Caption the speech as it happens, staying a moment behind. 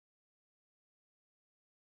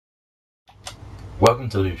Welcome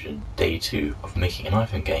to Illusion, day 2 of making an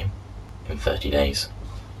iPhone game in 30 days.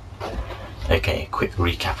 Okay, a quick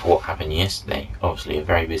recap of what happened yesterday. Obviously a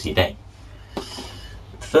very busy day. The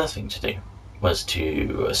first thing to do was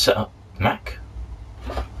to set up Mac,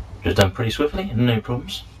 which was done pretty swiftly and no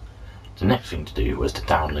problems. The next thing to do was to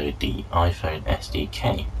download the iPhone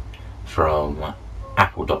SDK from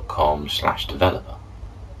apple.com/developer.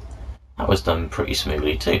 That was done pretty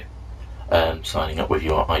smoothly too. Signing up with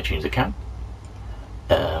your iTunes account,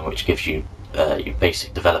 which gives you your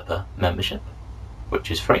basic developer membership,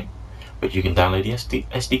 which is free, which you can download the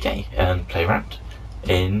SDK and play around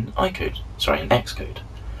in Xcode.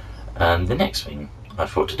 The next thing I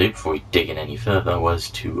thought to do before we dig in any further was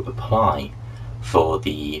to apply for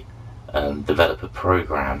the developer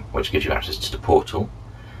program, which gives you access to the portal,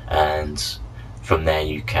 and from there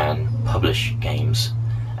you can publish games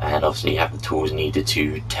and obviously have the tools needed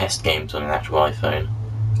to test games on an actual iPhone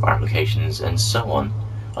or applications and so on.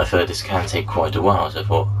 I've heard this can take quite a while, so I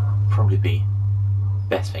thought probably be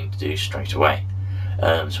best thing to do straight away.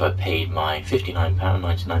 So I paid my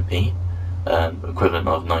 £59.99p, equivalent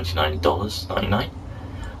of $99.99,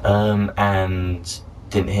 and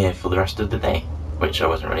didn't hear for the rest of the day, which I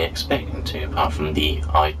wasn't really expecting to, apart from the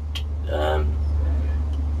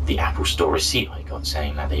Apple Store receipt I got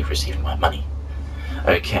saying that they've received my money.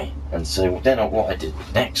 Okay, and so then what I did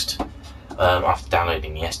next, after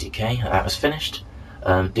downloading the SDK, that was finished,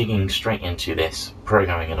 digging straight into this,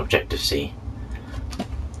 programming in Objective-C.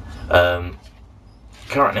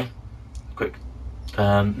 Currently, quick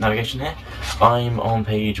navigation here, I'm on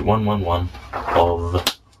page 111 of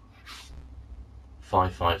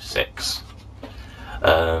 556.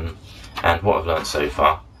 And what I've learned so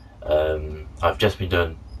far, I've just been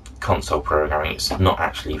doing console programming. It's not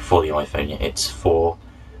actually for the iPhone yet, it's for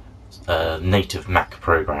native Mac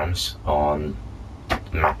programs on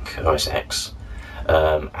Mac OS X,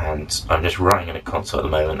 and I'm just running in a console at the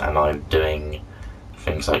moment, and I'm doing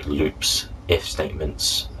things like loops, if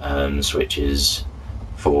statements, switches,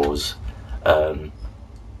 fors, and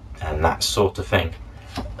that sort of thing.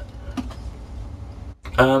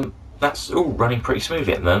 That's all running pretty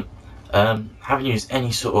smoothly at the moment. Haven't used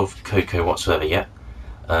any sort of Cocoa whatsoever yet.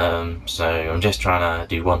 So I'm just trying to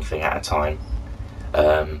do one thing at a time,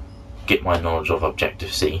 get my knowledge of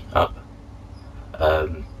Objective-C up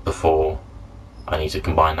before I need to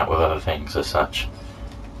combine that with other things as such.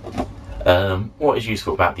 What is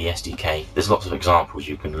useful about the SDK, there's lots of examples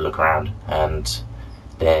you can look around, and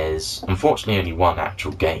there's unfortunately only one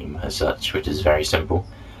actual game as such, which is very simple,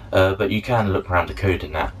 but you can look around the code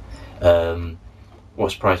in that.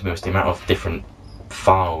 What surprised me was the amount of different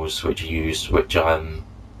files which are used, which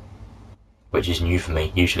is new for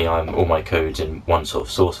me. Usually all my code's in one sort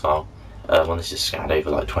of source file. This is scattered over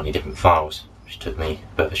like 20 different files, which took me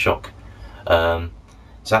a bit of a shock. So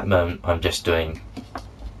at the moment I'm just doing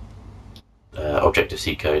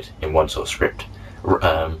Objective-C code in one sort of script,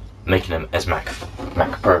 making them as Mac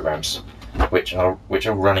programs, which are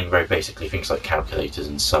running very basically things like calculators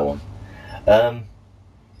and so on.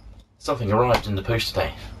 Something arrived in the post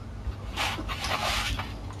today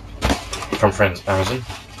from friends Amazon.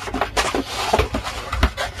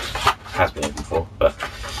 Has been opened before, but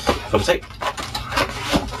for the sake.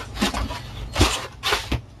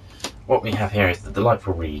 What we have here is the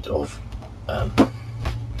delightful read of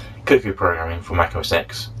Cocoa Programming for Mac OS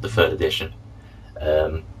X, the 3rd edition,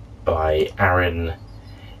 by Aaron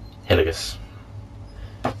Hilligus.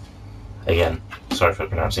 Again, sorry for the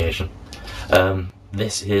pronunciation.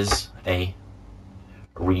 This is a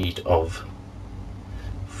read of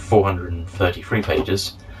 433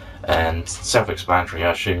 pages, and self-explanatory,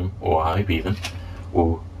 I assume, or I hope even,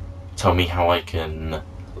 will tell me how I can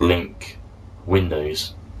link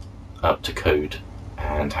Windows up to code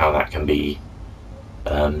and how that can be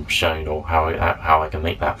shown, or how I can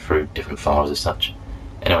make that through different files as such.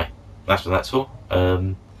 Anyway, that's what that's for.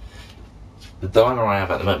 The dilemma I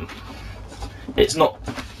have at the moment, it's not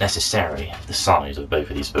necessarily the size of both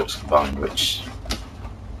of these books combined, which,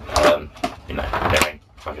 they're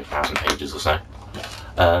 100,000 pages or so,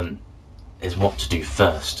 is what to do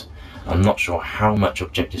first. I'm not sure how much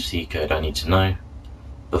Objective-C code I need to know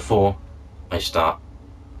before I start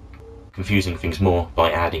confusing things more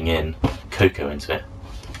by adding in Cocoa into it.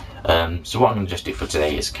 So what I'm going to just do for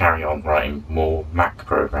today is carry on writing more Mac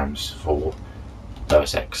programs for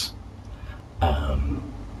OS X.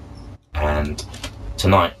 And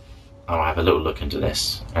tonight I'll have a little look into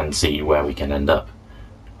this and see where we can end up.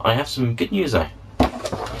 I have some good news though.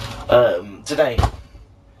 Today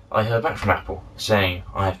I heard back from Apple saying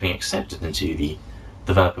I have been accepted into the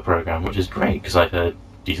developer program, which is great because I've heard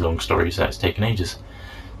these long stories that it's taken ages.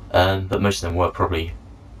 but most of them were probably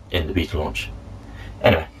in the beta launch.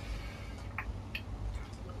 Anyway,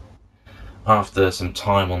 after some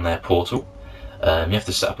time on their portal, you have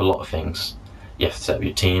to set up a lot of things. You have to set up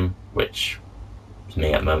your team, which is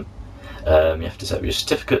me at the moment. You have to set up your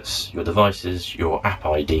certificates, your devices, your app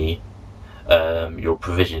ID, your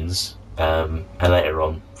provisions, and later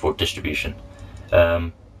on for distribution.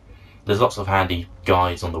 There's lots of handy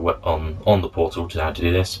guides on the on the portal to how to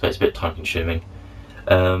do this, but it's a bit time consuming.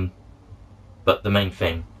 But the main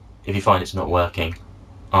thing, if you find it's not working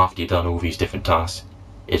after you've done all these different tasks,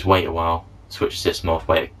 is wait a while, switch the system off,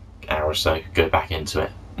 wait an hour or so, go back into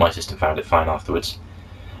it. My system found it fine afterwards.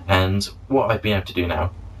 And what I've been able to do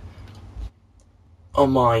now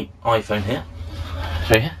on my iPhone here,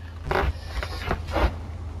 show you here.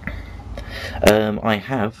 I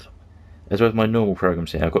have, as well as my normal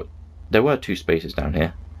programs here, there were 2 spaces down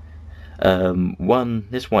here. One,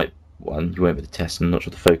 this white one, you won't be able to test, and I'm not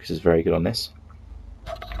sure the focus is very good on this.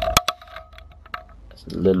 That's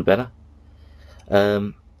a little better.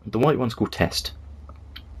 The white one's called Test,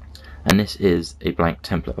 and this is a blank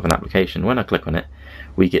template of an application. When I click on it,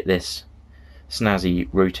 we get this snazzy,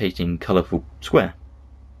 rotating, colourful square.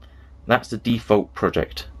 That's the default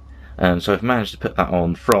project. So I've managed to put that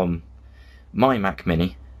on from my Mac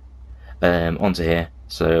Mini onto here,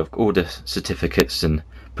 so all the certificates and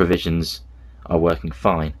provisions are working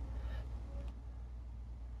fine.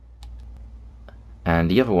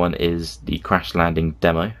 And the other one is the crash landing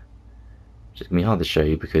demo, which is going to be hard to show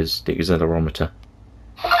you because the accelerometer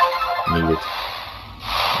needed.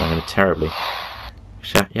 I'm going to terribly.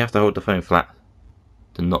 You have to hold the phone flat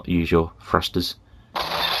to not use your thrusters.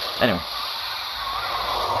 Anyway.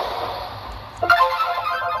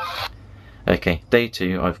 Okay, day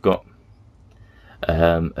 2, I've got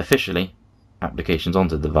officially applications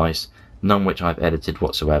onto the device, none which I've edited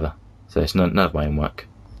whatsoever. So it's none of my own work.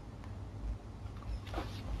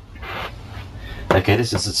 Okay,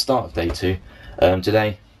 this is the start of day 2.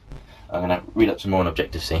 Today I'm going to read up some more on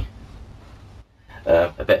Objective-C,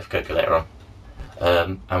 a bit of code later on,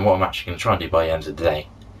 and what I'm actually going to try and do by the end of the day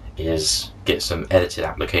is get some edited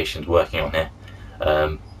applications working on here,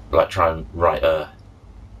 like try and write a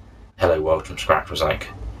Hello World from scratch or something,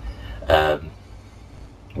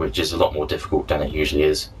 which is a lot more difficult than it usually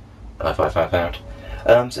is, if I found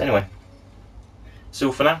out. So anyway, that's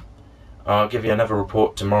all for now. I'll give you another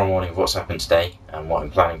report tomorrow morning of what's happened today and what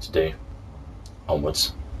I'm planning to do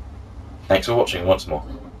onwards. Thanks for watching once more.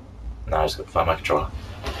 Now I've just got to find my controller.